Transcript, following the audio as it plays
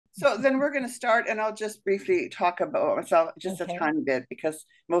So then we're going to start, and I'll just briefly talk about myself just a Okay. tiny bit because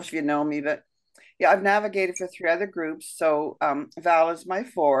most of you know me. But yeah, I've navigated for three other groups. So Val is my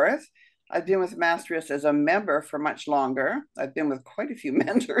fourth. I've been with Mastrius as a member for much longer. I've been with quite a few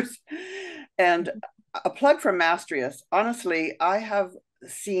mentors. And a plug for Mastrius. Honestly, I have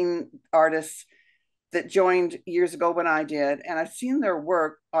seen artists that joined years ago when I did, and I've seen their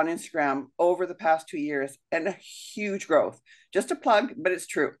work on Instagram over the past 2 years and a huge growth. Just a plug, but it's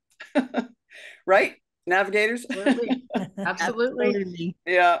true. Right? Navigators? Absolutely. Absolutely. Absolutely.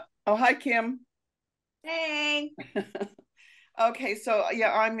 Yeah. Oh, hi, Kim. Hey. Okay, so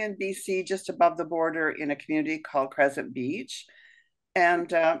yeah, I'm in BC, just above the border in a community called Crescent Beach.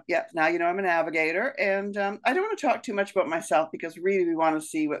 And yeah, now you know I'm a navigator. And I don't want to talk too much about myself because really we want to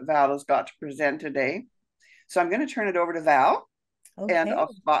see what Val has got to present today. So I'm going to turn it over to Val and Okay.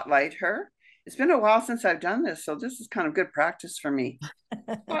 I'll spotlight her. It's been a while since I've done this, so this is kind of good practice for me.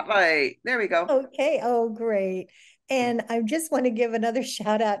 Spotlight. There we go. Okay. Oh, great. And I just want to give another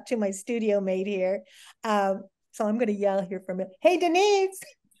shout out to my studio mate here. So I'm going to yell here for a minute. Hey, Denise.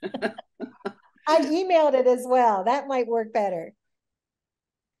 I emailed it as well. That might work better.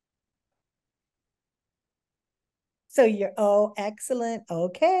 So you're, oh, excellent.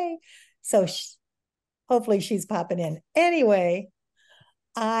 Okay. So hopefully she's popping in. Anyway,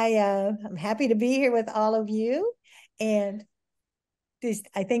 I'm happy to be here with all of you. And this,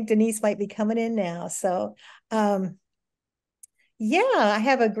 I think Denise might be coming in now. So yeah, I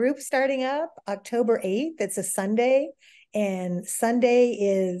have a group starting up October 8th. It's a Sunday, and Sunday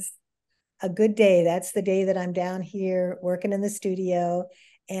is a good day. That's the day that I'm down here working in the studio.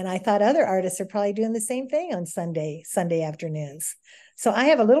 And I thought other artists are probably doing the same thing on Sunday afternoons. So I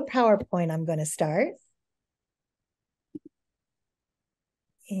have a little PowerPoint I'm going to start.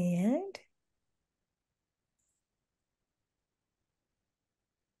 And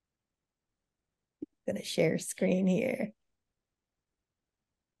I'm going to share screen here.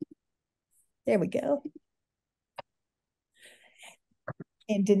 There we go.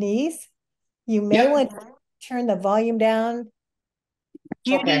 And Denise, you may want to turn the volume down.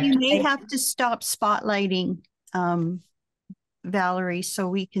 Judy, Okay. you may have to stop spotlighting Valerie so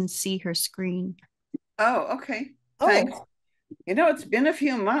we can see her screen. Oh, okay. Oh, Thanks. You know, it's been a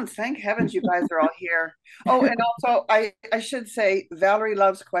few months. Thank heavens you guys are all here. Oh, and also I should say Valerie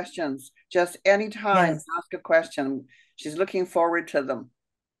loves questions. Just anytime yes. ask a question. She's looking forward to them.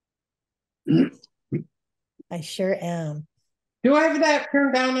 I sure am. Do I have that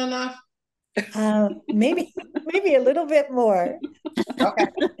turned down enough? Maybe a little bit more. Okay.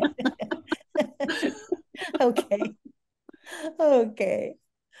 Okay. Okay.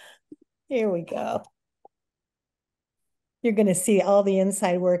 Here we go. You're going to see all the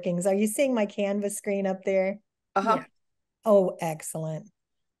inside workings. Are you seeing my canvas screen up there? Uh-huh. Yeah. Oh, excellent.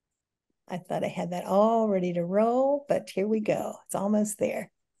 I thought I had that all ready to roll, but here we go. It's almost there.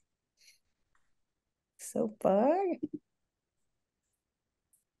 So far.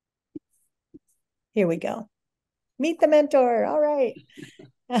 Here we go. Meet the mentor. All right.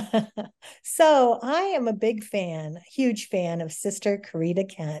 So I am a big fan, huge fan of Sister Karita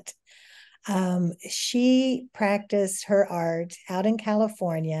Kent. She practiced her art out in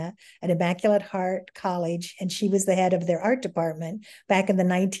California at Immaculate Heart College, and she was the head of their art department back in the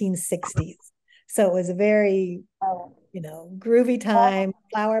 1960s. So it was a very, groovy time,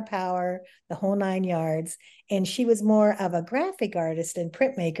 flower power, the whole 9 yards. And she was more of a graphic artist and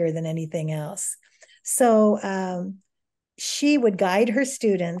printmaker than anything else. So she would guide her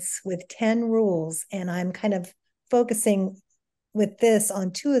students with 10 rules, and I'm kind of focusing with this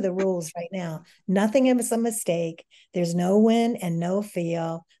on two of the rules right now. Nothing is a mistake. There's no win and no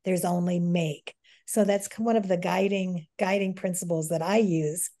fail. There's only make. So that's one of the guiding principles that I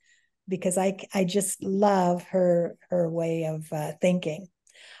use because I just love her way of thinking.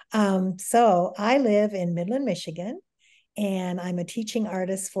 So I live in Midland, Michigan, and I'm a teaching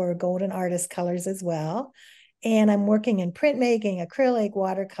artist for Golden Artist Colors as well. And I'm working in printmaking, acrylic,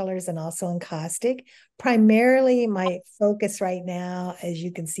 watercolors, and also encaustic. Primarily, my focus right now, as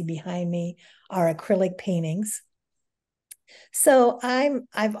you can see behind me, are acrylic paintings. So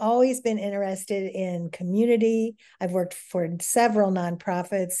I've always been interested in community. I've worked for several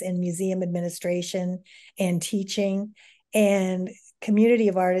nonprofits in museum administration and teaching, and community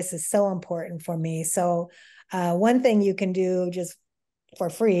of artists is so important for me. So one thing you can do just for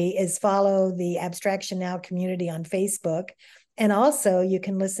free is follow the Abstraction Now community on Facebook. And also you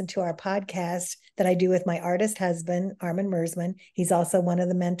can listen to our podcast that I do with my artist husband, Armin Mersman. He's also one of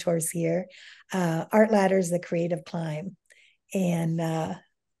the mentors here. Art Ladders, The Creative Climb. And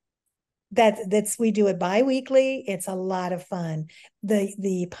That's we do it bi-weekly. It's a lot of fun.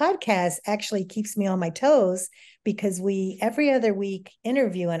 The podcast actually keeps me on my toes because we every other week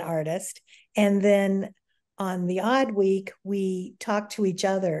interview an artist, and then on the odd week we talk to each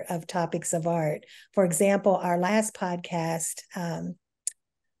other of topics of art. For example, our last podcast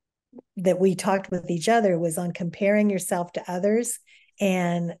that we talked with each other was on comparing yourself to others.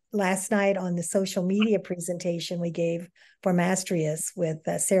 And last night on the social media presentation we gave for Mastrius with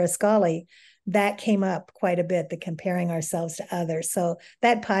Sarah Scully, that came up quite a bit, the comparing ourselves to others. So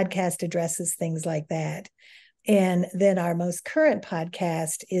that podcast addresses things like that. And then our most current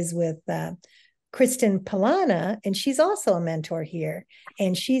podcast is with Kristen Palana, and she's also a mentor here.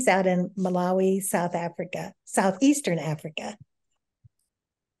 And she's out in Malawi, South Africa, Southeastern Africa.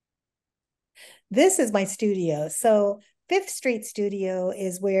 This is my studio. So Fifth Street Studio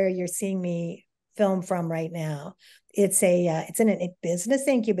is where you're seeing me film from right now. It's in a business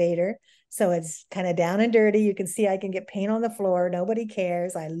incubator, so it's kind of down and dirty. You can see I can get paint on the floor. Nobody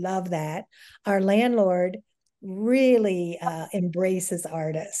cares. I love that. Our landlord really embraces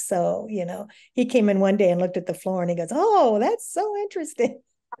artists. So, he came in one day and looked at the floor and he goes, "Oh, that's so interesting."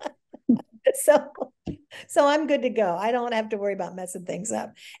 So I'm good to go. I don't have to worry about messing things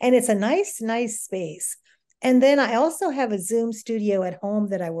up. And it's a nice space. And then I also have a Zoom studio at home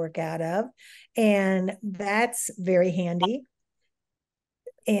that I work out of, and that's very handy.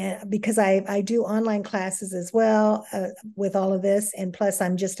 And because I do online classes as well with all of this, and plus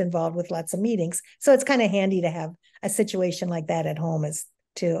I'm just involved with lots of meetings. So it's kind of handy to have a situation like that at home as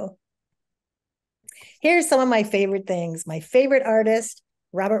too. Here's some of my favorite things. My favorite artist,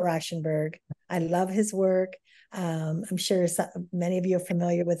 Robert Rauschenberg. I love his work. I'm sure many of you are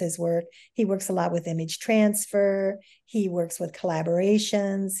familiar with his work. He works a lot with image transfer. He works with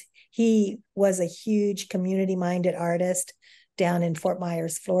collaborations. He was a huge community-minded artist down in Fort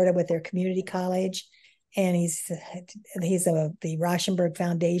Myers, Florida, with their community college. And the Rauschenberg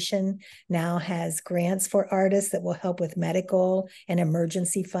Foundation now has grants for artists that will help with medical and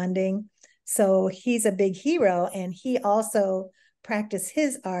emergency funding. So he's a big hero, and he also practiced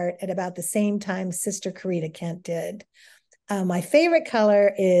his art at about the same time Sister Karita Kent did. My favorite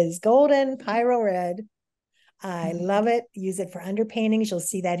color is golden pyro red. I love it. Use it for underpaintings. You'll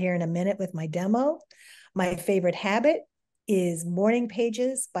see that here in a minute with my demo. My favorite habit is Morning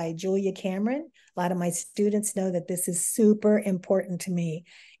Pages by Julia Cameron. A lot of my students know that this is super important to me.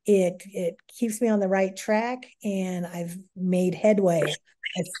 It keeps me on the right track, and I've made headway,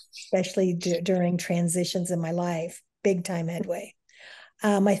 especially during transitions in my life. Big time headway.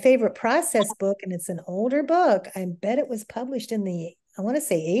 My favorite process book, and it's an older book. I bet it was published in I want to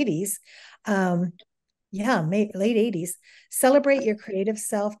say 80s. Late 80s. Celebrate Your Creative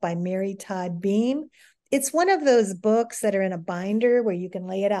Self by Mary Todd Beam. It's one of those books that are in a binder where you can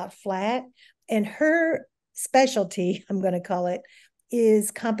lay it out flat. And her specialty, I'm going to call it, is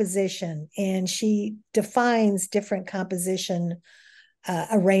composition. And she defines different composition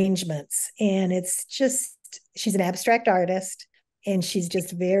arrangements. And it's just, she's an abstract artist, and she's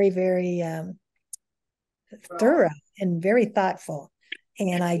just very, very thorough and very thoughtful.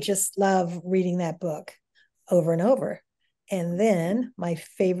 And I just love reading that book over and over. And then my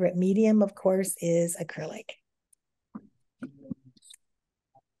favorite medium, of course, is acrylic.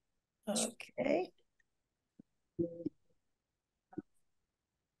 Okay.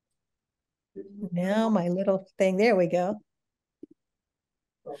 Now my little thing, there we go.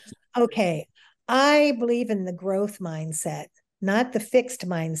 Okay. I believe in the growth mindset, not the fixed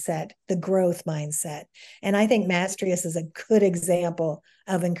mindset, the growth mindset. And I think Mastrius is a good example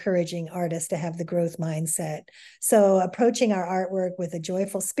of encouraging artists to have the growth mindset. So approaching our artwork with a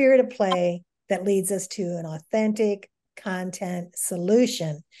joyful spirit of play that leads us to an authentic content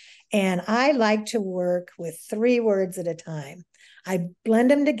solution. And I like to work with 3 words at a time. I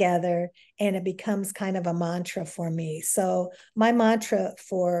blend them together and it becomes kind of a mantra for me. So my mantra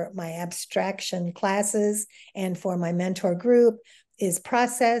for my abstraction classes and for my mentor group is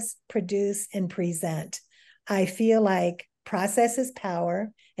process, produce, and present. I feel like process is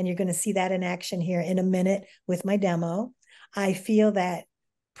power, and you're going to see that in action here in a minute with my demo. I feel that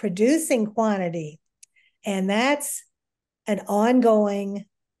producing quantity, and that's an ongoing,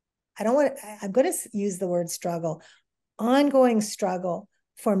 I'm going to use the word struggle. Ongoing struggle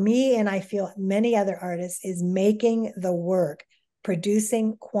for me, and I feel many other artists, is making the work,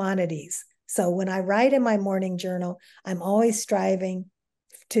 producing quantities. So when I write in my morning journal, I'm always striving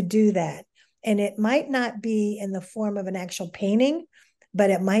to do that. And it might not be in the form of an actual painting, but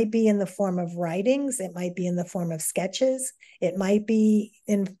it might be in the form of writings. It might be in the form of sketches. It might be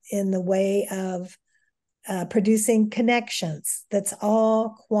in the way of producing connections. That's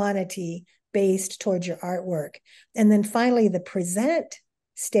all quantity based towards your artwork. And then finally, the present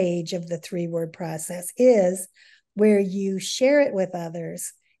stage of the 3-word process is where you share it with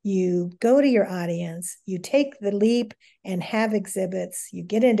others. You go to your audience, you take the leap and have exhibits, you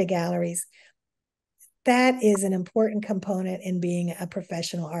get into galleries. That is an important component in being a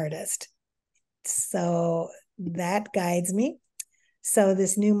professional artist. So that guides me. So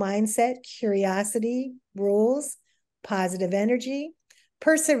this new mindset, curiosity, rules, positive energy,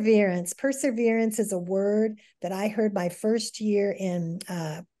 perseverance. Perseverance is a word that I heard my first year in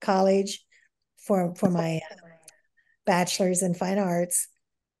college for my bachelor's in fine arts.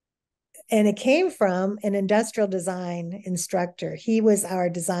 And it came from an industrial design instructor. He was our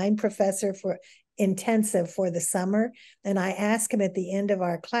design professor for intensive for the summer. And I asked him at the end of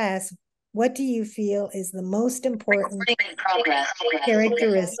our class, what do you feel is the most important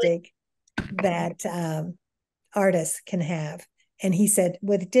characteristic that artists can have? And he said,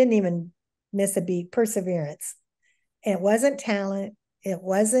 didn't even miss a beat, perseverance. And it wasn't talent. It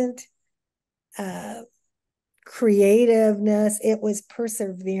wasn't creativeness. It was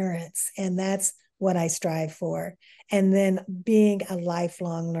perseverance. And that's what I strive for. And then being a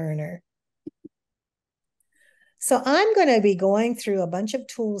lifelong learner. So I'm going to be going through a bunch of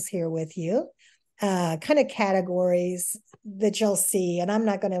tools here with you, kind of categories that you'll see. And I'm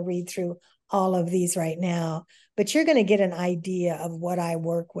not going to read through all of these right now, but you're going to get an idea of what I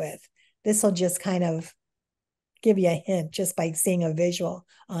work with. This will just kind of give you a hint just by seeing a visual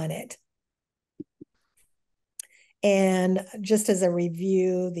on it. And just as a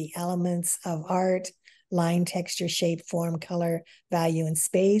review, the elements of art, line, texture, shape, form, color, value, and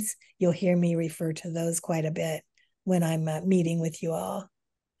space. You'll hear me refer to those quite a bit when I'm meeting with you all.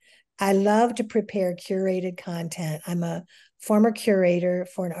 I love to prepare curated content. I'm a former curator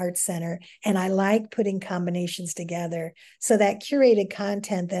for an art center, and I like putting combinations together. So that curated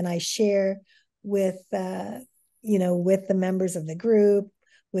content then I share with, with the members of the group,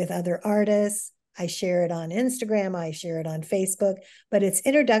 with other artists. I share it on Instagram, I share it on Facebook, but it's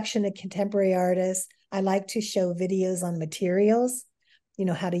introduction to contemporary artists. I like to show videos on materials,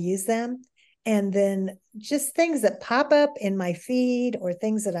 how to use them. And then just things that pop up in my feed or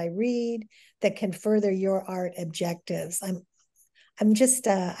things that I read that can further your art objectives. I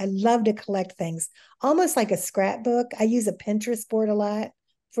love to collect things, almost like a scrapbook. I use a Pinterest board a lot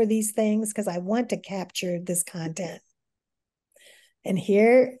for these things because I want to capture this content. And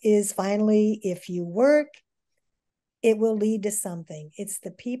here is finally, if you work, it will lead to something. It's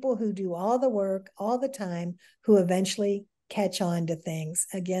the people who do all the work all the time who eventually catch on to things.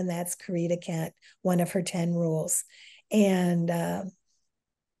 Again, that's Karita Kent, one of her 10 rules. And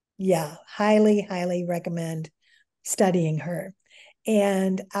highly, highly recommend studying her.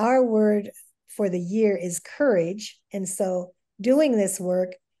 And our word for the year is courage. And so doing this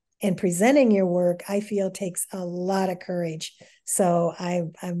work and presenting your work, I feel takes a lot of courage. So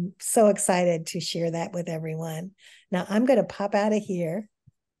I'm so excited to share that with everyone. Now I'm going to pop out of here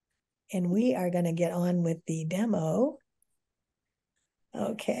and we are going to get on with the demo.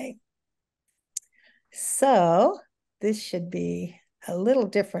 Okay. So this should be a little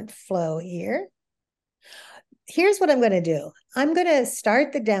different flow here. Here's what I'm going to do. I'm going to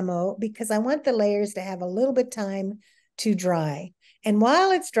start the demo because I want the layers to have a little bit of time to dry. And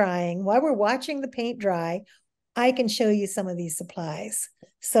while it's drying, while we're watching the paint dry, I can show you some of these supplies.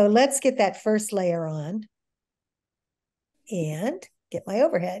 So let's get that first layer on and get my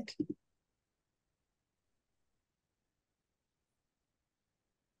overhead.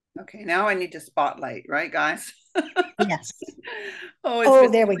 Okay, now I need to spotlight, right, guys? Yes. It's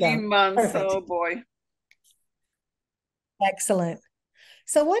been there we 3 go. months. Perfect. Oh boy. Excellent.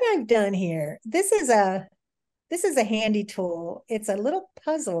 So what I've done here, this is a handy tool. It's a little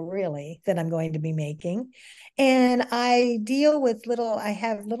puzzle, really, that I'm going to be making. And I deal with I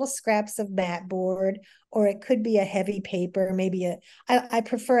have little scraps of mat board, or it could be a heavy paper, I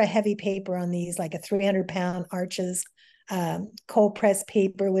prefer a heavy paper on these, like a 300-pound Arches. Cold press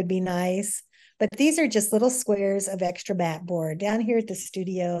paper would be nice. But these are just little squares of extra mat board. Down here at the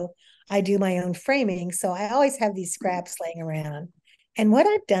studio, I do my own framing. So I always have these scraps laying around. And what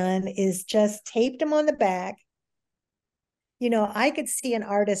I've done is just taped them on the back. I could see an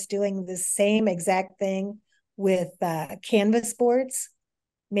artist doing the same exact thing with canvas boards,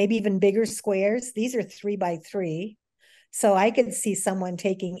 maybe even bigger squares. These are 3x3. So I could see someone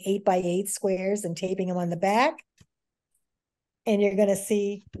taking 8x8 squares and taping them on the back. And you're going to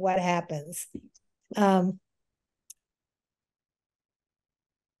see what happens. I'm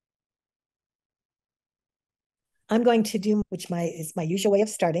going to do, which is my usual way of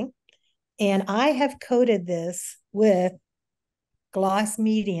starting. And I have coated this with gloss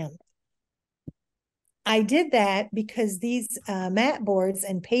medium. I did that because these mat boards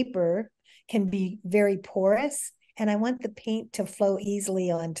and paper can be very porous, and I want the paint to flow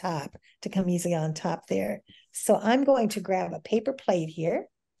easily on top, to come easily on top there. So I'm going to grab a paper plate here.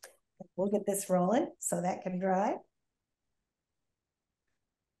 We'll get this rolling so that can dry.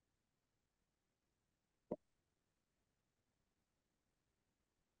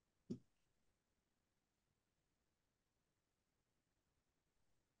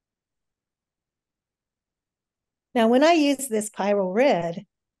 Now, when I use this Pyrrole Red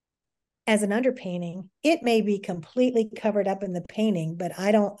as an underpainting, it may be completely covered up in the painting, but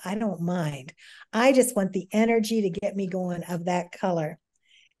I don't mind. I just want the energy to get me going of that color.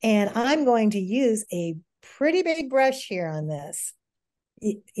 And I'm going to use a pretty big brush here on this.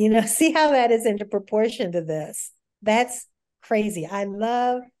 You know, see how that is into proportion to this. That's crazy. I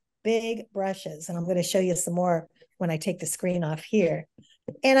love big brushes, and I'm going to show you some more when I take the screen off here.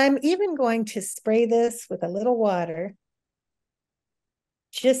 And I'm even going to spray this with a little water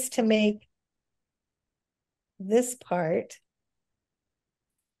just to make this part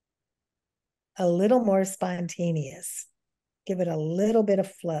a little more spontaneous. Give it a little bit of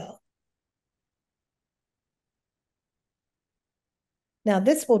flow. Now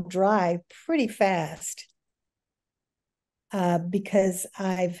this will dry pretty fast because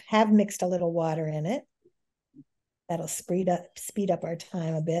I have mixed a little water in it. That'll speed up our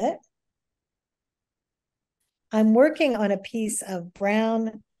time a bit. I'm working on a piece of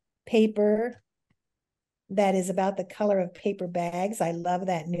brown paper that is about the color of paper bags. I love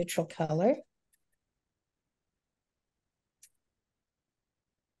that neutral color.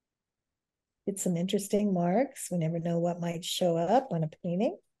 Did some interesting marks. We never know what might show up on a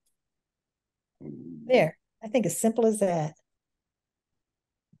painting. There, I think as simple as that.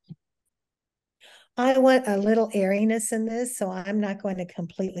 I want a little airiness in this, so I'm not going to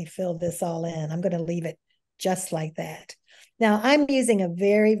completely fill this all in. I'm going to leave it just like that. Now, I'm using a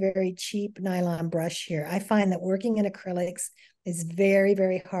very, very cheap nylon brush here. I find that working in acrylics is very,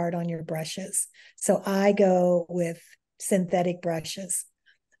 very hard on your brushes. So I go with synthetic brushes.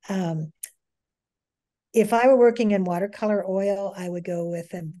 If I were working in watercolor oil, I would go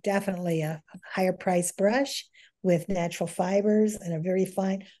with definitely a higher price brush with natural fibers and a very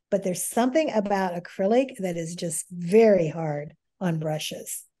fine, but there's something about acrylic that is just very hard on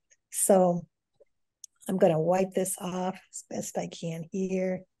brushes. So I'm going to wipe this off as best I can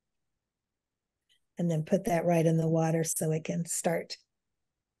here, and then put that right in the water so it can start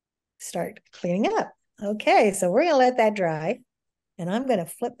cleaning up. Okay, so we're going to let that dry, and I'm going to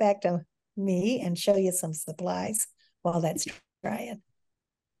flip back to me and show you some supplies while that's drying.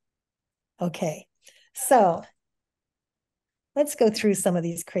 Okay, so let's go through some of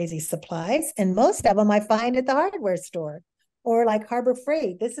these crazy supplies, and most of them I find at the hardware store or like Harbor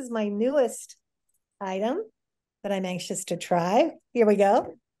Freight. This is my newest item that I'm anxious to try. Here we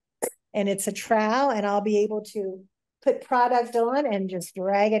go. And it's a trowel, and I'll be able to put product on and just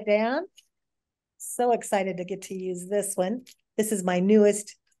drag it down. So excited to get to use this one. This is my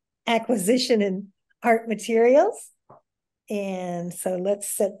newest acquisition in art materials. And so let's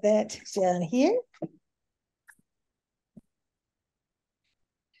set that down here.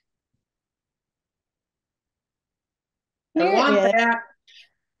 I want that.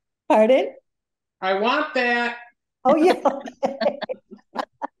 Pardon? I want that. Oh, yeah.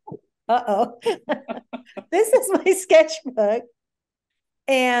 Uh-oh. This is my sketchbook.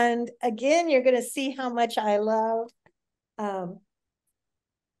 And again, you're going to see how much I love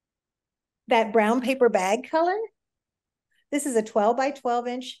that brown paper bag color. This is a 12 by 12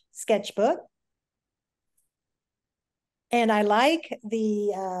 inch sketchbook. And I like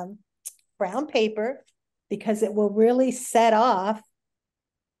the brown paper because it will really set off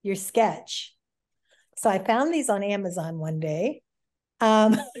your sketch. So I found these on Amazon one day.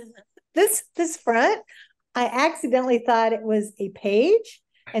 This front, I accidentally thought it was a page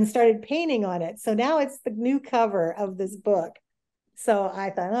and started painting on it. So now it's the new cover of this book. So I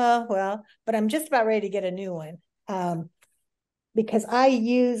thought, oh, well, but I'm just about ready to get a new one because I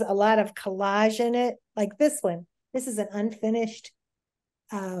use a lot of collage in it, like this one. This is an unfinished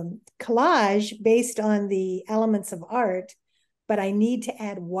collage based on the elements of art, but I need to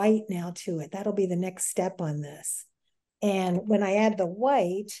add white now to it. That'll be the next step on this. And when I add the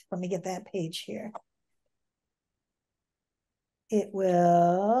white, let me get that page here. It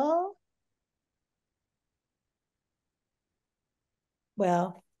will,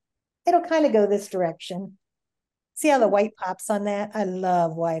 well, it'll kind of go this direction. See how the white pops on that? I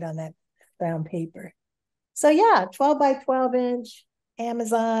love white on that brown paper. So yeah, 12 by 12 inch,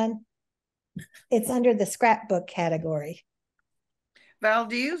 Amazon. It's under the scrapbook category. Val,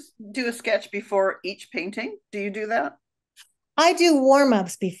 do you do a sketch before each painting? Do you do that? I do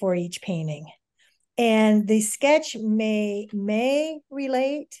warm-ups before each painting. And the sketch may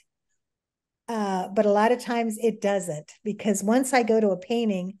relate, but a lot of times it doesn't, because once I go to a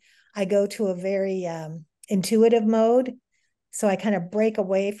painting, I go to a very intuitive mode. So I kind of break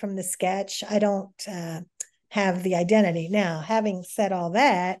away from the sketch. I don't have the identity. Now, having said all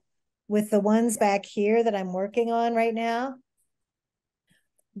that, with the ones back here that I'm working on right now,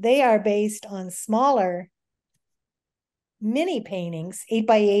 they are based on smaller mini paintings, 8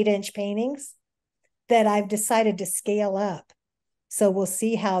 by 8 inch paintings that I've decided to scale up. So we'll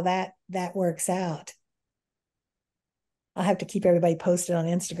see how that works out. I'll have to keep everybody posted on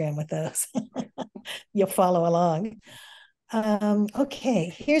Instagram with those. You'll follow along.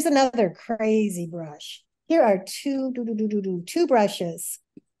 Okay, here's another crazy brush. Here are two brushes.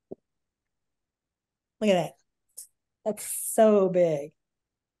 Look at that. That's so big.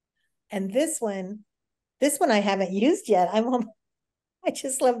 And this one I haven't used yet. I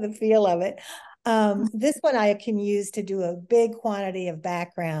just love the feel of it. This one I can use to do a big quantity of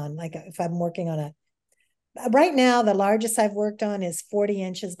background, like if I'm working on right now, the largest I've worked on is 40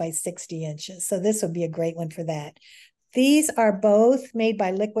 inches by 60 inches. So this would be a great one for that. These are both made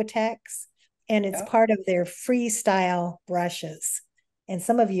by Liquitex, and it's part of their freestyle brushes. And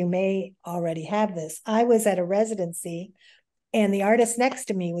some of you may already have this. I was at a residency, and the artist next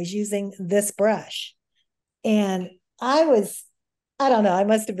to me was using this brush. And I don't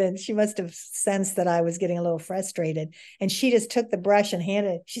know, she must have sensed that I was getting a little frustrated. And she just took the brush and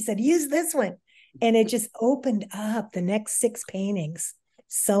handed it. She said, use this one. And it just opened up the next 6 paintings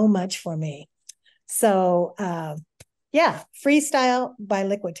so much for me. So yeah, Freestyle by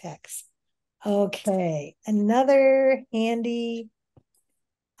Liquitex. Okay, another handy,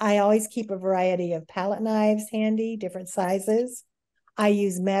 I always keep a variety of palette knives handy, different sizes. I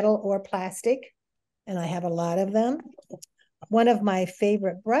use metal or plastic, and I have a lot of them. One of my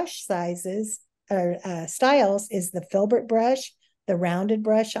favorite brush sizes or styles is the filbert brush, the rounded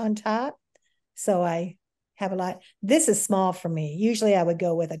brush on top. So I have a lot. This is small for me. Usually I would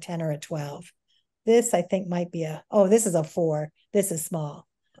go with a 10 or a 12. This I think might be this is a 4. This is small.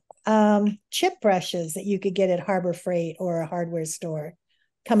 Chip brushes that you could get at Harbor Freight or a hardware store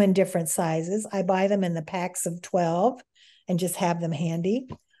come in different sizes. I buy them in the packs of 12 and just have them handy.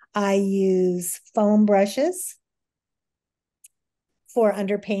 I use foam brushes for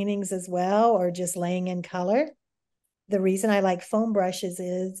underpaintings as well, or just laying in color. The reason I like foam brushes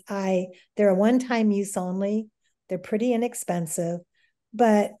is they're a one-time use only. They're pretty inexpensive.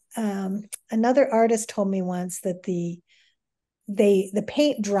 But another artist told me once that the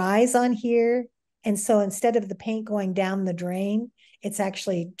paint dries on here, and so instead of the paint going down the drain, it's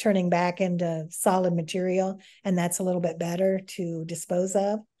actually turning back into solid material, and that's a little bit better to dispose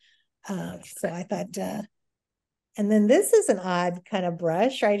of. So I thought, and then this is an odd kind of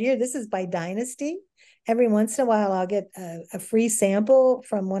brush right here. This is by Dynasty. Every once in a while, I'll get a free sample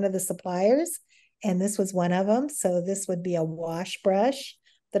from one of the suppliers, and this was one of them. So this would be a wash brush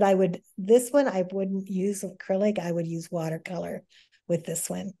that this one I wouldn't use acrylic. I would use watercolor with this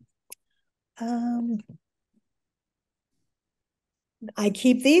one. I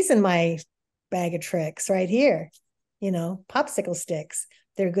keep these in my bag of tricks right here. Popsicle sticks.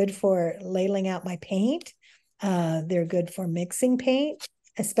 They're good for ladling out my paint. They're good for mixing paint,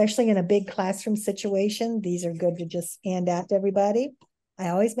 especially in a big classroom situation. These are good to just hand out to everybody. I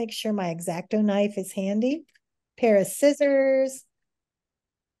always make sure my X-Acto knife is handy. Pair of scissors.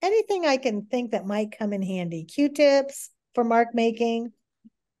 Anything I can think that might come in handy. Q-tips for mark making.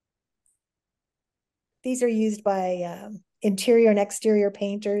 These are used by interior and exterior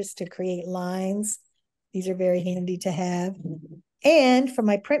painters to create lines. These are very handy to have. And for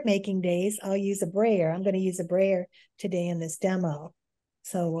my printmaking days, I'll use a brayer. I'm going to use a brayer today in this demo.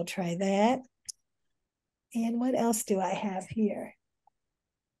 So we'll try that. And what else do I have here?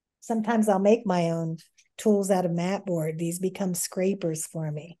 Sometimes I'll make my own tools out of mat board. These become scrapers for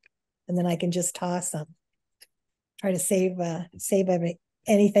me. And then I can just toss them. Try to save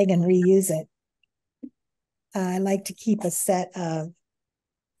anything and reuse it. I like to keep a set of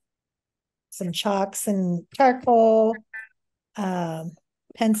some chalks and charcoal,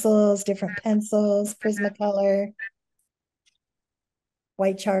 pencils, different pencils, Prismacolor,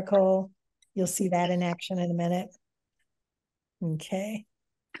 white charcoal. You'll see that in action in a minute. Okay.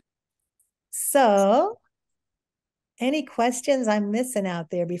 So, any questions I'm missing out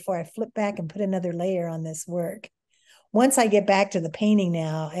there before I flip back and put another layer on this work? Once I get back to the painting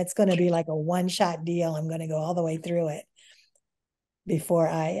now, it's going to be like a one-shot deal. I'm going to go all the way through it before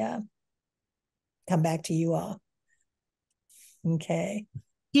I come back to you all. Okay.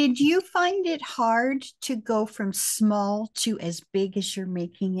 Did you find it hard to go from small to as big as you're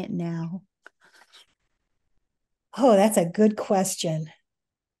making it now? Oh, that's a good question.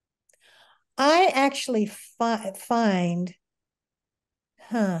 I actually find,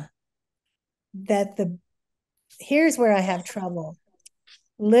 that here's where I have trouble.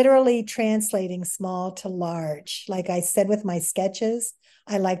 Literally translating small to large. Like I said with my sketches,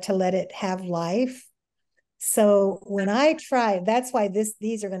 I like to let it have life. So when I try, that's why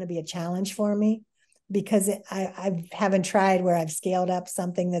these are going to be a challenge for me, because I haven't tried where I've scaled up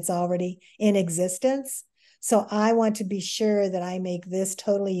something that's already in existence. So I want to be sure that I make this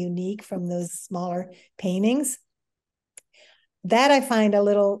totally unique from those smaller paintings. That I find a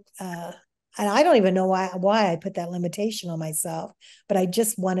little, and I don't even know why I put that limitation on myself, but I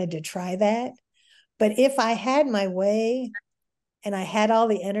just wanted to try that. But if I had my way and I had all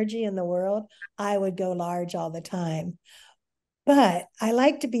the energy in the world, I would go large all the time. But I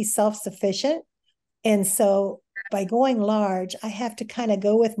like to be self-sufficient. And so by going large, I have to kind of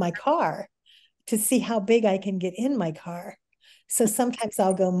go with my car to see how big I can get in my car. So sometimes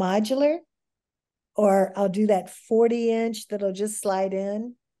I'll go modular, or I'll do that 40-inch that'll just slide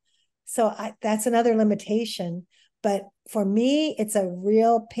in. So that's another limitation. But for me, it's a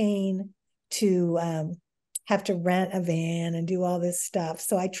real pain to have to rent a van and do all this stuff.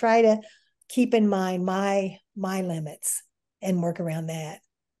 So I try to keep in mind my limits and work around that.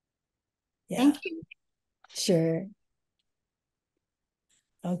 Yeah. Thank you. Sure.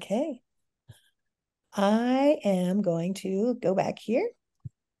 Okay. I am going to go back here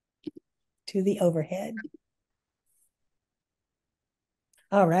to the overhead.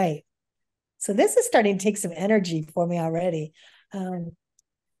 All right. So this is starting to take some energy for me already. And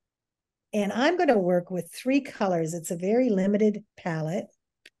I'm going to work with 3 colors. It's a very limited palette.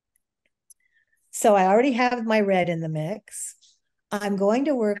 So I already have my red in the mix. I'm going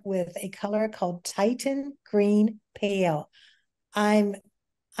to work with a color called Titan Green Pale.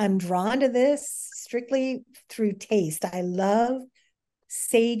 I'm drawn to this strictly through taste. I love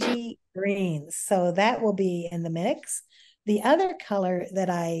sagey greens. So that will be in the mix. The other color that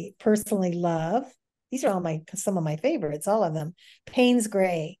I personally love, these are some of my favorites, all of them, Payne's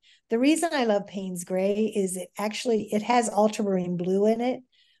Gray. The reason I love Payne's Gray is it has ultramarine blue in it.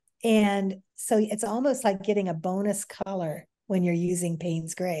 And so it's almost like getting a bonus color when you're using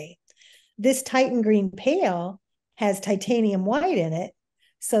Payne's Gray. This Titan Green Pale has titanium white in it.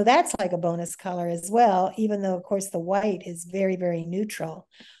 So that's like a bonus color as well, even though, of course, the white is very, very neutral.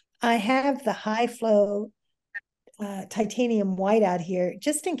 I have the high flow titanium white out here,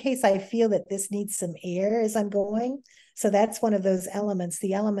 just in case I feel that this needs some air as I'm going. So that's one of those elements,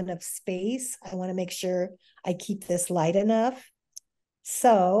 the element of space. I want to make sure I keep this light enough.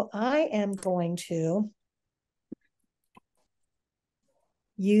 So I am going to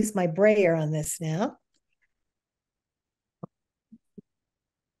use my brayer on this now.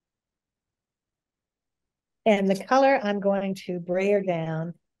 And the color I'm going to brayer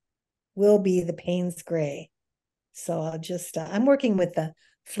down will be the Payne's Gray. So I'll just, I'm working with the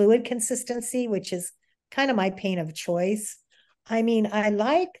fluid consistency, which is kind of my paint of choice. I mean, I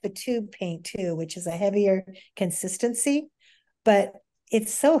like the tube paint too, which is a heavier consistency, but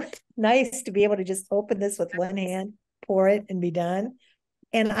it's so nice to be able to just open this with one hand, pour it, and be done.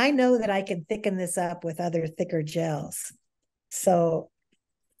 And I know that I can thicken this up with other thicker gels. So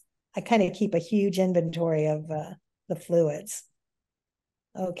I kind of keep a huge inventory of the fluids.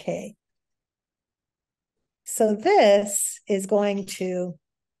 Okay. So this is going to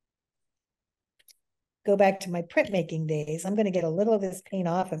go back to my printmaking days. I'm going to get a little of this paint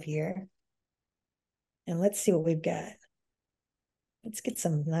off of here. And let's see what we've got. Let's get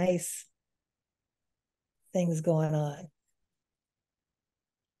some nice things going on.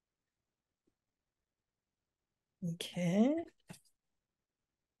 Okay.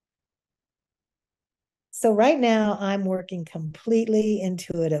 So right now I'm working completely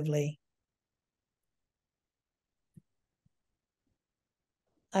intuitively.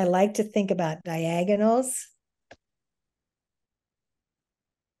 I like to think about diagonals.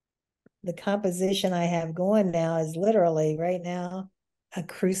 The composition I have going now is literally right now a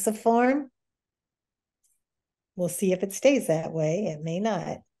cruciform. We'll see if it stays that way. It may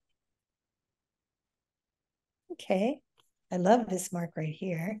not. Okay. I love this mark right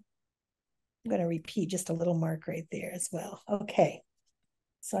here. I'm going to repeat just a little mark right there as well. Okay.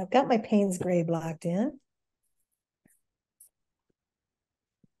 So I've got my Payne's Gray blocked in.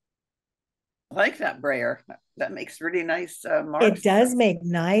 I like that brayer. That makes really nice marks. It does make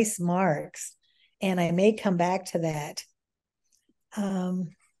nice marks. And I may come back to that.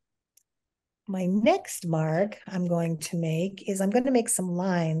 my next mark I'm going to make is I'm going to make some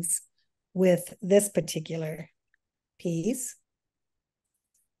lines with this particular piece.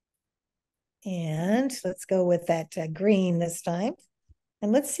 And let's go with that green this time.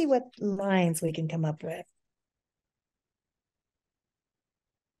 And let's see what lines we can come up with.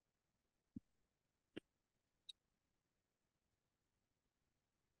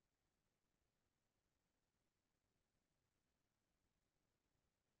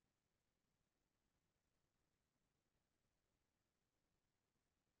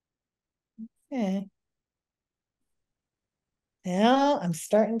 Okay. Now I'm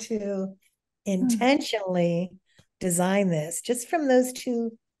starting to intentionally design this just from those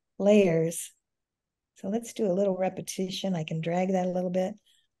two layers. So let's do a little repetition. I can drag that a little bit.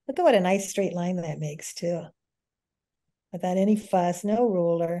 Look at what a nice straight line that makes too. Without any fuss, no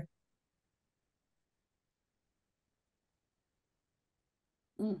ruler.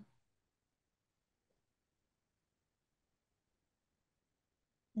 Mm.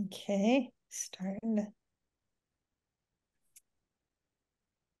 Okay, starting to.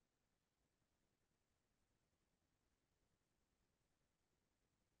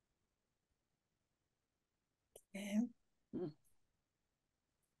 Okay. Mm.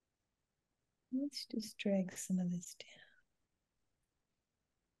 Let's just drag some of this down.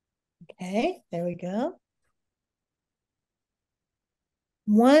 Okay, there we go.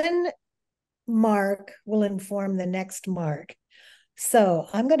 One mark will inform the next mark. So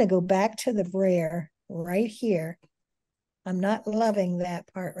I'm going to go back to the brayer right here. I'm not loving that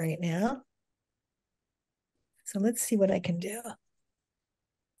part right now. So let's see what I can do.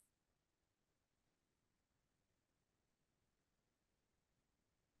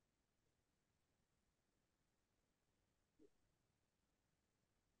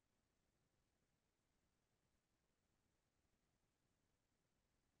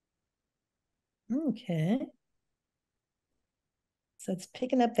 Okay. So it's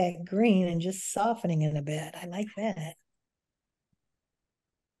picking up that green and just softening it a bit. I like that.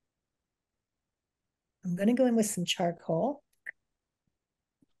 I'm going to go in with some charcoal,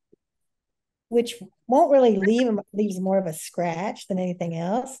 which won't really leaves more of a scratch than anything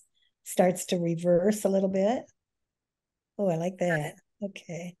else. Starts to reverse a little bit. Oh, I like that.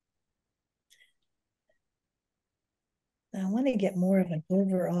 Okay. Now I want to get more of an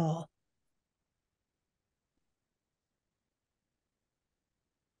overall.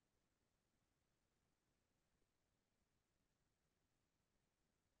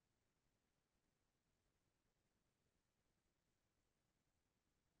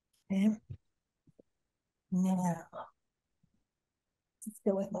 Okay. Now, let's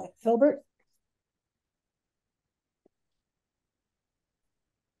go with my filbert.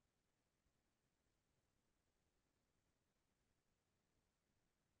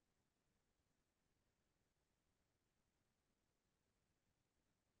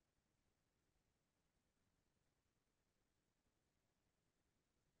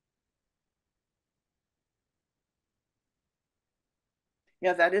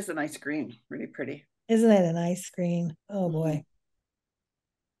 Yeah, that is a nice green. Really pretty. Isn't that a nice screen? Oh boy.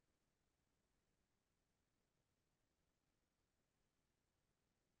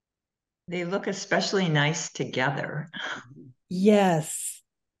 They look especially nice together. Yes,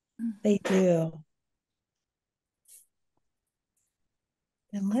 they do.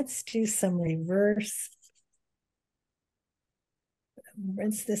 And let's do some reverse.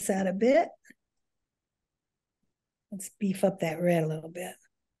 Rinse this out a bit. Let's beef up that red a little bit.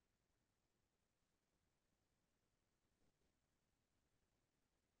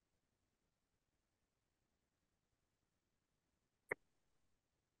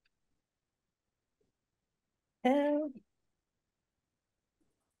 And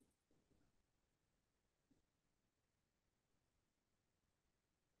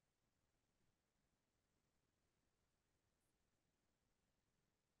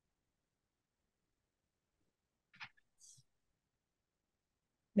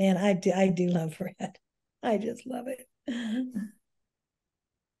man, I do love red. I just love it.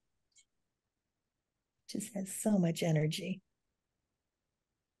 Just has so much energy.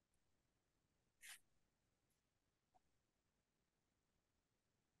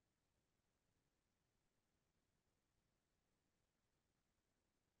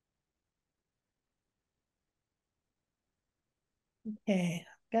 Okay,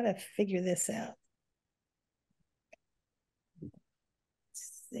 gotta figure this out. Let's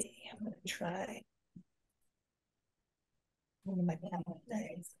see. I'm gonna try one of my palette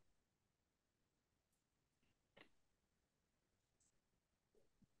knives.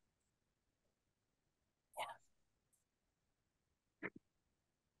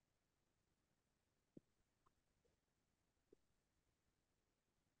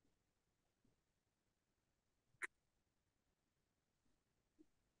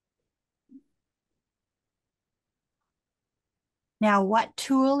 Now, what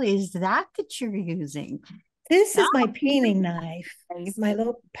tool is that you're using? This is my painting knife. It's my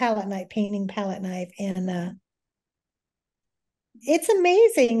little palette knife, painting palette knife. And it's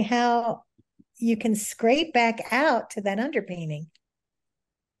amazing how you can scrape back out to that underpainting.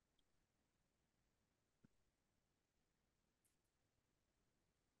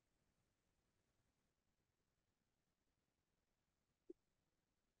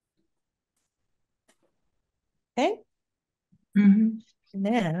 Okay. Mhm.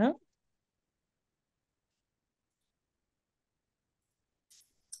 Now,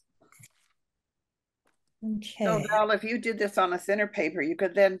 So okay, Val, if you did this on a thinner paper, you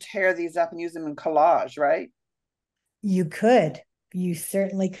could then tear these up and use them in collage, right? you could. You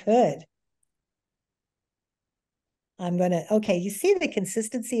certainly could. I'm going to, okay, you see the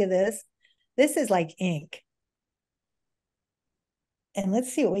consistency of this? This is like ink. And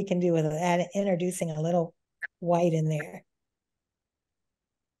let's see what we can do with that, introducing a little white in there.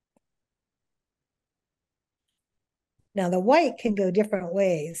 Now, the white can go different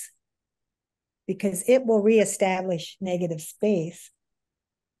ways because it will reestablish negative space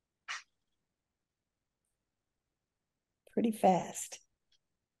pretty fast.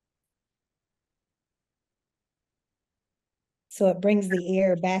 So it brings the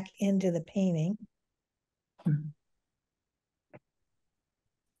air back into the painting.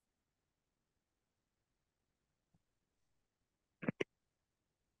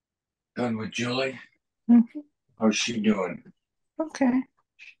 Done with Julie? Mhm. How's she doing? Okay.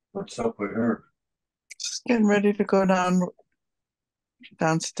 What's up with her? Just getting ready to go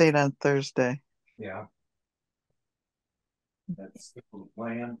downstate on Thursday. Yeah. That's the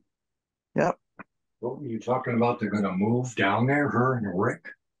plan. Yep. What were you talking about? They're gonna move down there, her and Rick?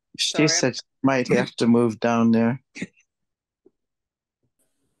 She Sorry. said she might have to move down there.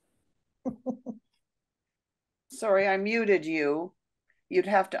 Sorry, I muted you. You'd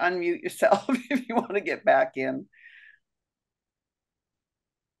have to unmute yourself if you want to get back in.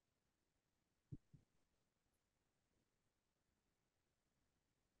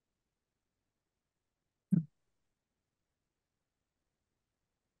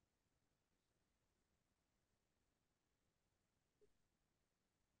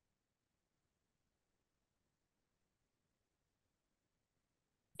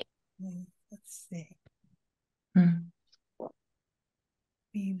 Let's see. Mhm.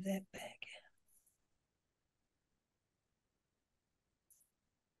 Leave that back.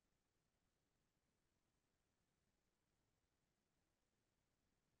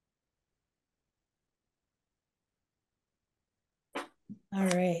 All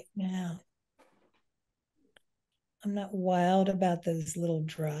right, now I'm not wild about those little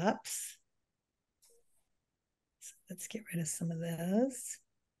drops. So let's get rid of some of those.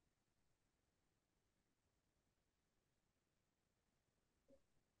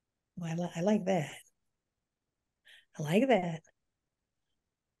 Well, I like that. I like that.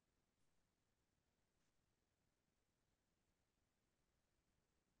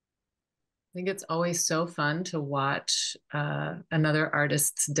 I think it's always so fun to watch another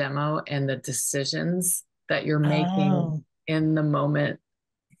artist's demo and the decisions that you're making Oh, in the moment.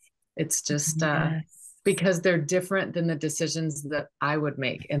 It's just yes. because they're different than the decisions that I would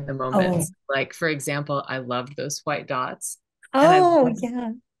make in the Oh, moments. Like, for example, I loved those white dots. And oh,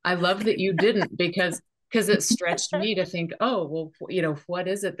 yeah. I love that you didn't because it stretched me to think, oh, well, what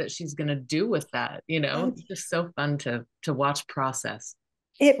is it that she's going to do with that? It's just so fun to watch process.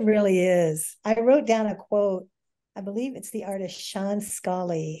 It really is. I wrote down a quote. I believe it's the artist Sean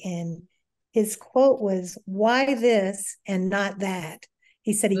Scully, and his quote was, "Why this and not that?"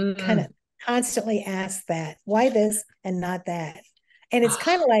 He said he kind of constantly asked that, "Why this and not that?" And it's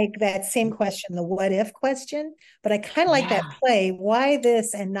kind of like that same question, the what if question, but I kind of like that play, "Why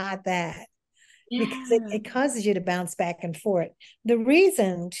this and not that?" Because it causes you to bounce back and forth. The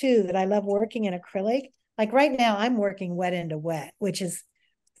reason, too, that I love working in acrylic, like right now, I'm working wet into wet, which is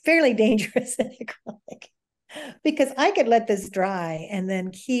fairly dangerous in acrylic because I could let this dry and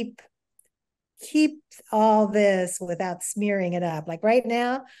then keep all this without smearing it up. Like right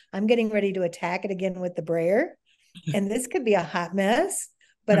now, I'm getting ready to attack it again with the brayer, and this could be a hot mess,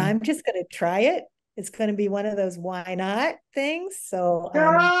 but I'm just going to try it. It's going to be one of those why not things. So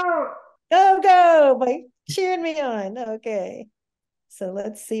go by cheering me on. Okay. So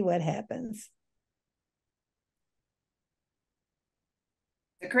let's see what happens.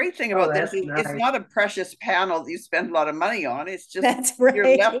 The great thing about this is nice. it's not a precious panel that you spend a lot of money on. It's just That's right.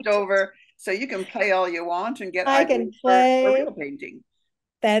 your leftover, so you can play all you want and get I can play for real painting.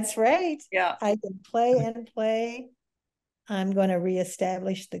 That's right. Yeah. I can play and play. I'm going to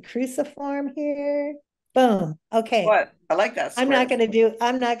reestablish the cruciform here. Boom. Okay. What? I like that I'm square. not going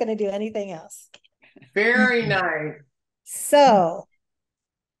to do anything else. Very nice. So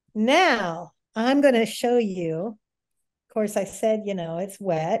now I'm going to show you. Of course, I said, it's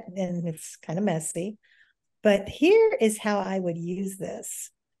wet and it's kind of messy, but here is how I would use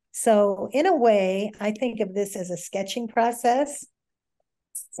this. So in a way, I think of this as a sketching process.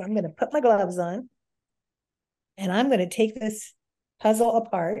 So I'm going to put my gloves on and I'm going to take this puzzle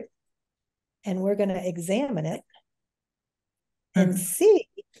apart and we're going to examine it and see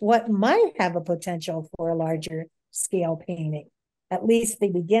what might have a potential for a larger scale painting, at least the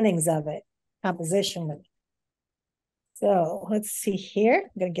beginnings of it, compositionally. So let's see here.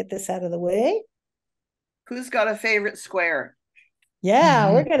 I'm going to get this out of the way. Who's got a favorite square?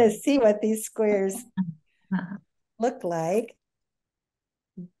 Yeah, we're going to see what these squares look like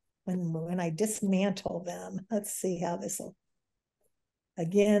when I dismantle them. Let's see how this will.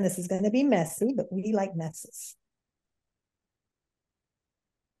 Again, this is going to be messy, but we like messes.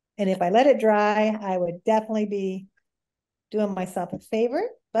 And if I let it dry, I would definitely be doing myself a favor,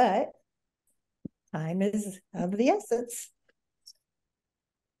 but time is of the essence.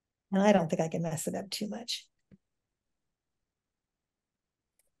 And I don't think I can mess it up too much.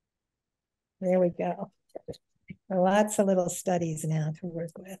 There we go. Lots of little studies now to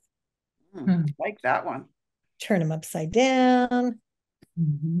work with. Like that one. Turn them upside down.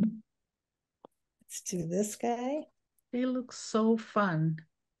 Mm-hmm. Let's do this guy. They look so fun.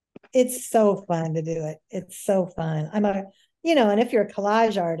 It's so fun to do it. It's so fun. And if you're a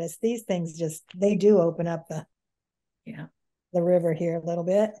collage artist, these things they do open up the river here a little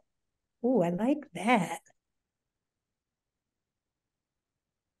bit. Ooh, I like that.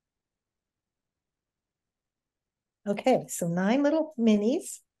 Okay, so 9 little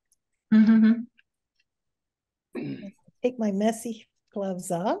minis. Mm-hmm. Take my messy gloves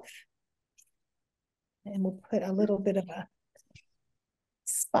off. And we'll put a little bit of a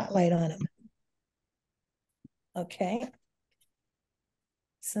spotlight on them. Okay.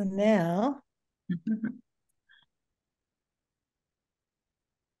 So now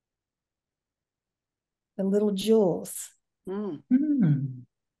the little jewels. Cool.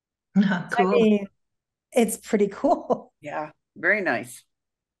 I mean, it's pretty cool. Yeah, very nice.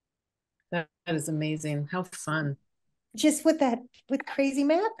 That is amazing. How fun. Just with crazy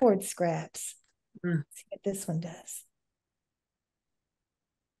mat board scraps. Let's see what this one does.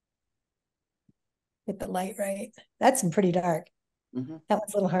 Get the light right. That's pretty dark. Mm-hmm. That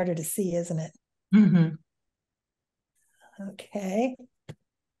one's a little harder to see, isn't it? Mm-hmm. Okay.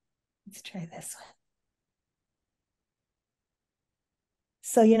 Let's try this one.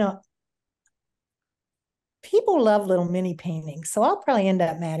 So, people love little mini paintings. So I'll probably end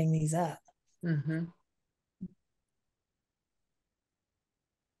up matting these up. Mm-hmm.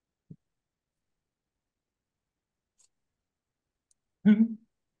 Mm-hmm.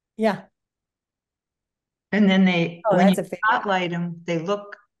 Yeah. And then when you that's a spotlight them, they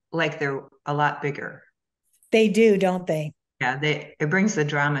look like they're a lot bigger. They do, don't they? Yeah, it brings the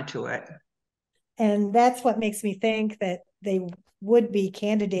drama to it. And that's what makes me think that they would be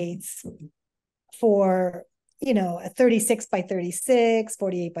candidates for, a 36 by 36,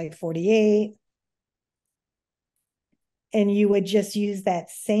 48 by 48. And you would just use that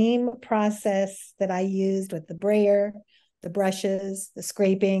same process that I used with the brayer, the brushes, the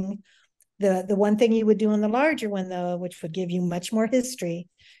scraping. The one thing you would do on the larger one, though, which would give you much more history,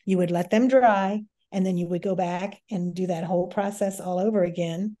 you would let them dry, and then you would go back and do that whole process all over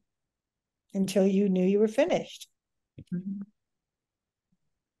again until you knew you were finished. Mm-hmm.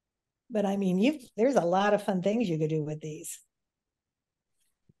 But I mean, there's a lot of fun things you could do with these.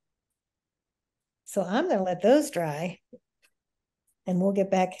 So I'm going to let those dry. And we'll get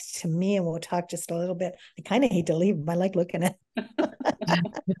back to me and we'll talk just a little bit. I kind of hate to leave them. I like looking at them.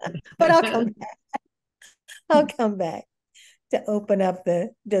 But I'll come back. I'll come back to open up the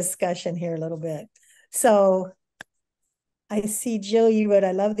discussion here a little bit. So I see, Jill, you wrote,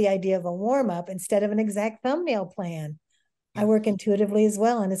 I love the idea of a warm-up instead of an exact thumbnail plan. I work intuitively as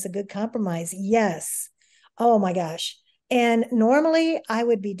well, and it's a good compromise. Yes. Oh my gosh. And normally I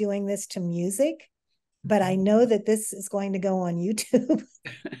would be doing this to music, but I know that this is going to go on YouTube.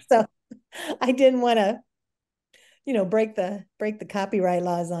 So I didn't want to, break the copyright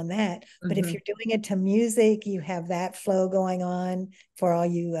laws on that. But if you're doing it to music, you have that flow going on for all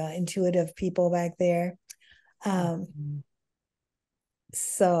you intuitive people back there.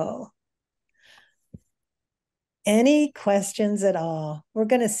 So any questions at all? We're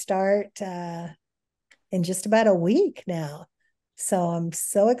going to start in just about a week now. So I'm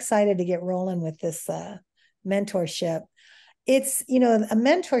so excited to get rolling with this mentorship. it's, a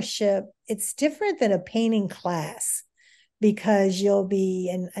mentorship, it's different than a painting class because you'll be,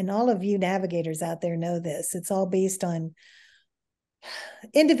 and all of you navigators out there know this, it's all based on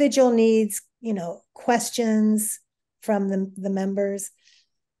individual needs, questions from the members.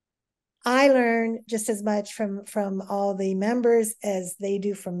 I learn just as much from all the members as they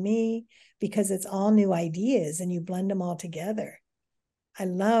do from me because it's all new ideas and you blend them all together. I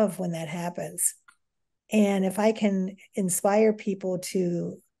love when that happens. And if I can inspire people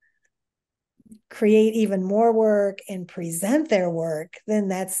to create even more work and present their work, then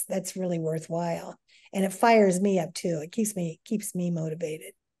that's really worthwhile. And it fires me up too. It keeps me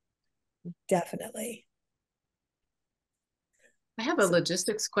motivated. Definitely. I have a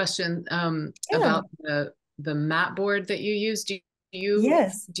logistics question Yeah. about the mat board that you use.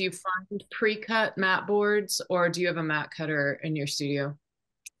 Yes. Do you find pre-cut mat boards, or do you have a mat cutter in your studio?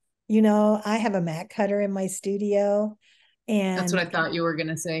 I have a mat cutter in my studio, That's and what I thought you were going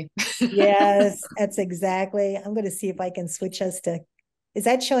to say. yes, that's exactly. I'm going to see if I can switch us to. Is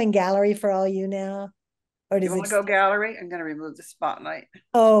that showing gallery for all you now? Or You does want it? to go gallery? I'm going to remove the spotlight.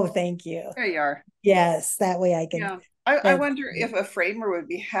 Oh, thank you. There you are. Yes, that way I can. Yeah. I wonder if a framer would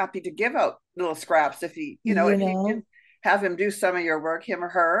be happy to give out little scraps if he, if you could have him do some of your work, him or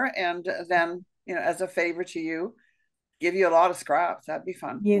her, and then, as a favor to you, give you a lot of scraps. That'd be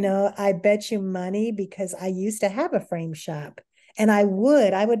fun. I bet you money because I used to have a frame shop and I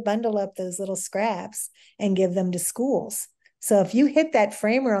would bundle up those little scraps and give them to schools. So if you hit that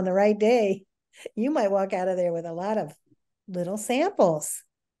framer on the right day, you might walk out of there with a lot of little samples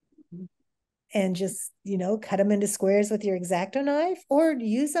and just, cut them into squares with your X-Acto knife or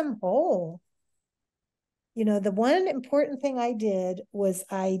use them whole. The one important thing I did was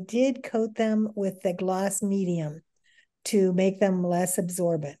I did coat them with the gloss medium to make them less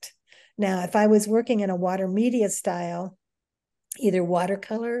absorbent. Now, if I was working in a water media style, either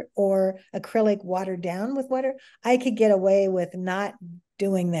watercolor or acrylic watered down with water, I could get away with not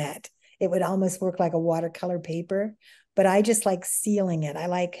doing that. It would almost work like a watercolor paper, but I just like sealing it. I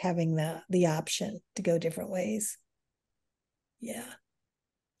like having the option to go different ways. Yeah.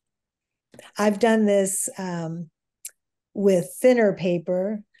 I've done this with thinner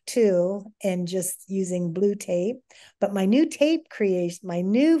paper too, and just using blue tape. But my new tape creation, my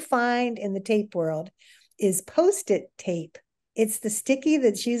new find in the tape world is Post-it tape. It's the sticky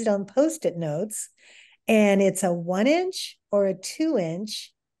that's used on Post-it notes, and it's a 1-inch or a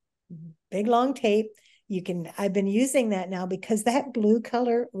 2-inch big long tape. I've been using that now because that blue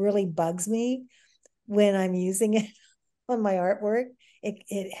color really bugs me when I'm using it on my artwork.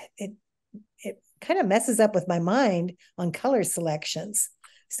 It kind of messes up with my mind on color selections.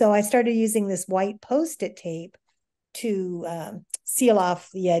 So I started using this white Post-it tape to seal off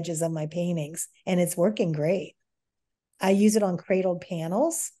the edges of my paintings, and it's working great. I use it on cradled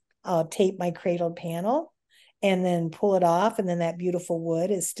panels. I'll tape my cradled panel and then pull it off, and then that beautiful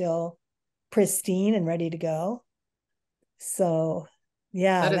wood is still pristine and ready to go. So,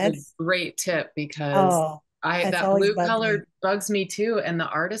 yeah, that's a great tip because that blue color bugs me too, and the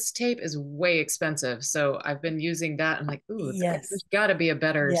artist tape is way expensive. So I've been using that. I'm like, ooh, there's got to be a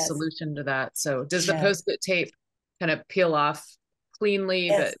better solution to that. So does the Post-it tape kind of peel off cleanly,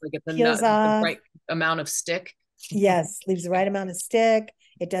 but like at the right amount of stick? Yes, leaves the right amount of stick.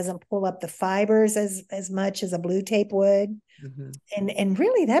 It doesn't pull up the fibers as much as a blue tape would. Mm-hmm. And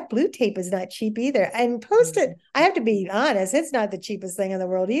really, that blue tape is not cheap either. And Post-it, I have to be honest, it's not the cheapest thing in the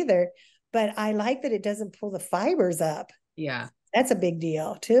world either. But I like that it doesn't pull the fibers up. Yeah. That's a big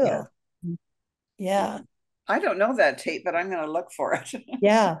deal too. Yeah. I don't know that tape, but I'm going to look for it.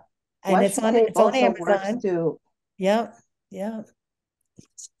 Yeah. And it's on Amazon too. Yeah. Yeah.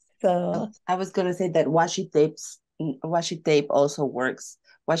 So I was going to say that washi tape also works.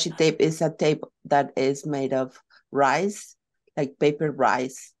 Washi tape is a tape that is made of rice, like paper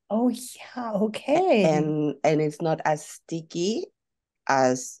rice. Oh yeah, okay. And it's not as sticky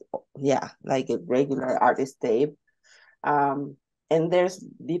as like a regular artist tape. And there's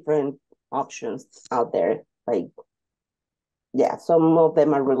different options out there. Like, some of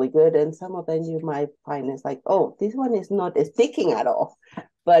them are really good, and some of them you might find is like, oh, this one is not sticking at all.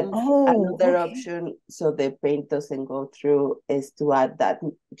 But another option, so the paint doesn't go through, is to add that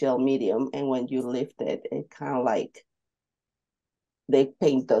gel medium, and when you lift it, it kind of like the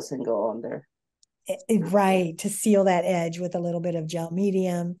paint doesn't go on there. Right, to seal that edge with a little bit of gel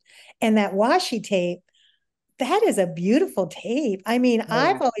medium. And that washi tape, that is a beautiful tape. I mean,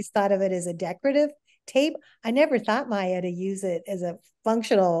 I've always thought of it as a decorative tape. I never thought, Maya, to use it as a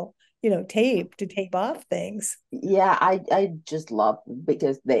functional tape to tape off things. Yeah, I just love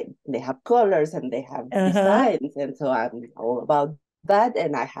because they have colors and they have designs, and so I'm all about that.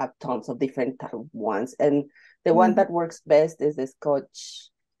 And I have tons of different type of ones, and the one that works best is the Scotch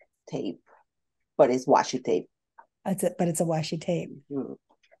tape, but it's washi tape. But it's a washi tape.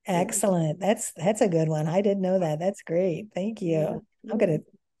 Excellent. That's a good one. I didn't know that. That's great. Thank you. I'm gonna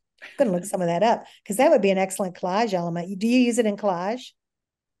look some of that up because that would be an excellent collage element. Do you use it in collage?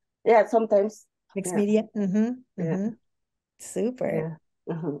 Yeah, sometimes. Mixed media. Super.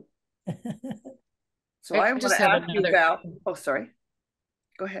 So I want to ask you, Val. Oh, sorry.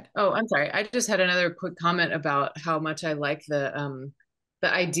 Go ahead. Oh, I'm sorry. I just had another quick comment about how much I like the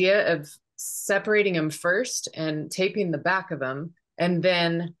idea of separating them first and taping the back of them and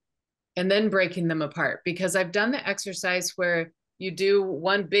then breaking them apart, because I've done the exercise where you do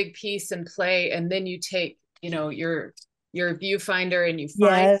one big piece and play, and then you take, your viewfinder and you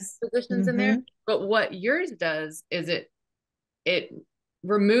find positions in there. But what yours does is it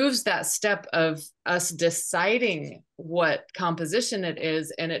removes that step of us deciding what composition it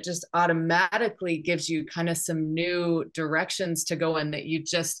is, and it just automatically gives you kind of some new directions to go in that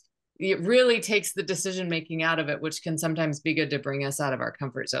it really takes the decision making out of it, which can sometimes be good to bring us out of our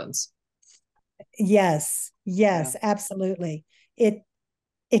comfort zones. Yes, absolutely. It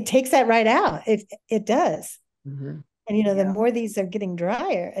takes that right out. It does. And the more these are getting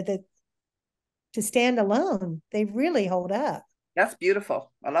drier, to stand alone, they really hold up. That's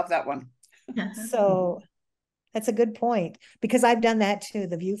beautiful. I love that one. So that's a good point, because I've done that too,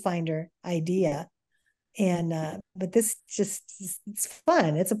 the viewfinder idea. And but this it's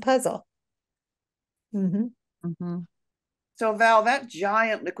fun. It's a puzzle. So Val, that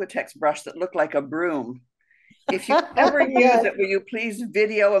giant Liquitex brush that looked like a broom, if you ever use it, will you please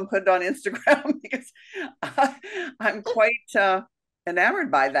video and put it on Instagram? Because I'm quite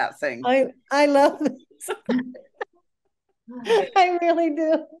enamored by that thing. I love it. I really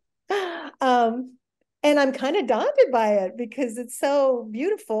do. And I'm kind of daunted by it because it's so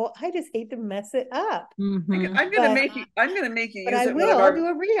beautiful. I just hate to mess it up. I'm gonna make you use it. I'll do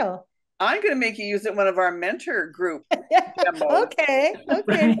a reel. I'm gonna make you use it one of our mentor group demos. Okay,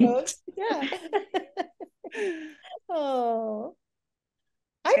 folks. Yeah. Oh,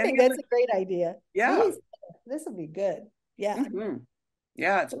 I think that's a great idea. Yeah. Please, this will be good. Yeah.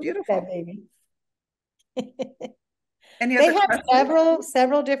 Yeah, it's beautiful. That baby. They have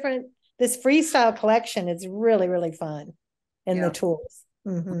several different. This freestyle collection is really, really fun, and the tools.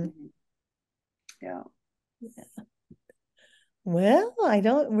 Yeah. Well,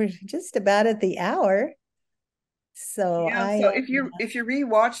 we're just about at the hour. So so if you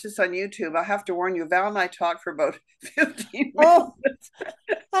rewatch this on YouTube, I have to warn you, Val and I talked for about 15 minutes.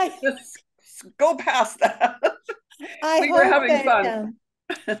 Just go past that. We were having fun.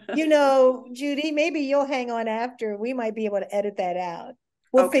 Judy, maybe you'll hang on after. We might be able to edit that out.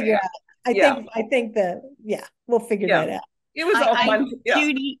 We'll figure out. I think we'll figure that out. It was all fun.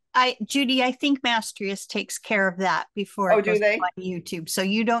 Judy, I think Mastrius takes care of that before it goes on YouTube, so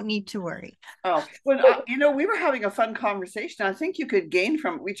you don't need to worry. Oh, well, we were having a fun conversation. I think you could gain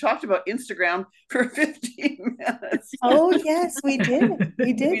from. We talked about Instagram for 15 minutes. Oh yes, we did.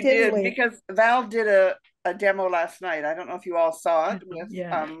 We did, because Val did a demo last night. I don't know if you all saw it with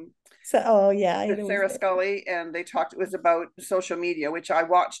with Sarah Scully, and they talked. It was about social media, which I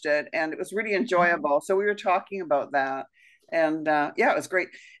watched it, and it was really enjoyable. So we were talking about that. And it was great.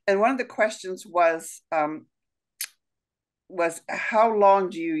 And one of the questions was how long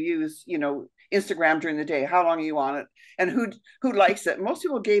do you use, Instagram during the day? How long are you on it? And who likes it? Most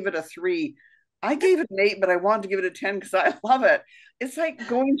people gave it a 3. I gave it an 8, but I wanted to give it a 10 because I love it. It's like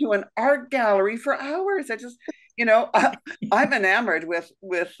going to an art gallery for hours. I just, I'm enamored with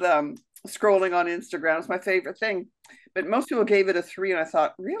scrolling on Instagram. It's my favorite thing. But most people gave it a 3, and I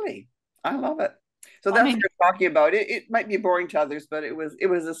thought, really, I love it. So that's what you're talking about. It might be boring to others, but it was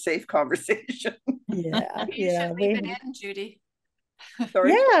a safe conversation. Yeah, you should leave it in, Judy.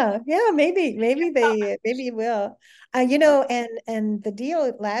 Sorry? Yeah, maybe you will. And the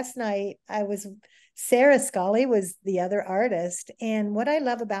deal last night, Sarah Scully was the other artist, and what I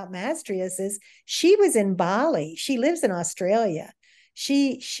love about Mastrius is she was in Bali. She lives in Australia.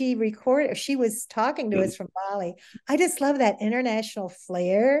 She was talking to us from Bali. I just love that international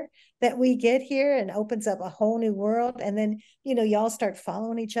flair that we get here, and opens up a whole new world. And then, y'all start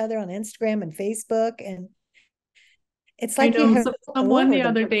following each other on Instagram and Facebook, and it's like someone the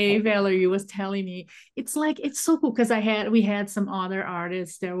other day, Valerie was telling me, it's so cool because we had some other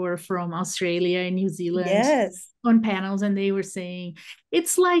artists that were from Australia and New Zealand on panels, and they were saying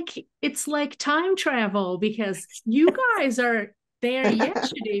it's like time travel because you guys are there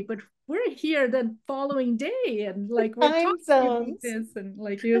yesterday, but we're here the following day, and like we're Time talking about zones. this, and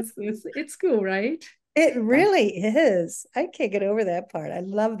like it's cool, right? It really is. I can't get over that part. I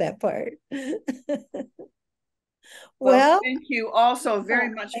love that part. Well, thank you also very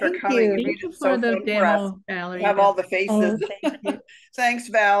much for coming. Thank you for the demo, Valerie. Have all the faces. Thank you. Thanks,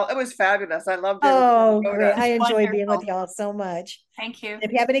 Val. It was fabulous. I loved it. Oh, great. I enjoyed being with y'all so much. Thank you.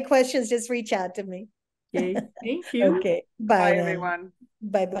 If you have any questions, just reach out to me. Okay. Thank you. Okay. Bye, everyone.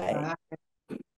 Bye-bye.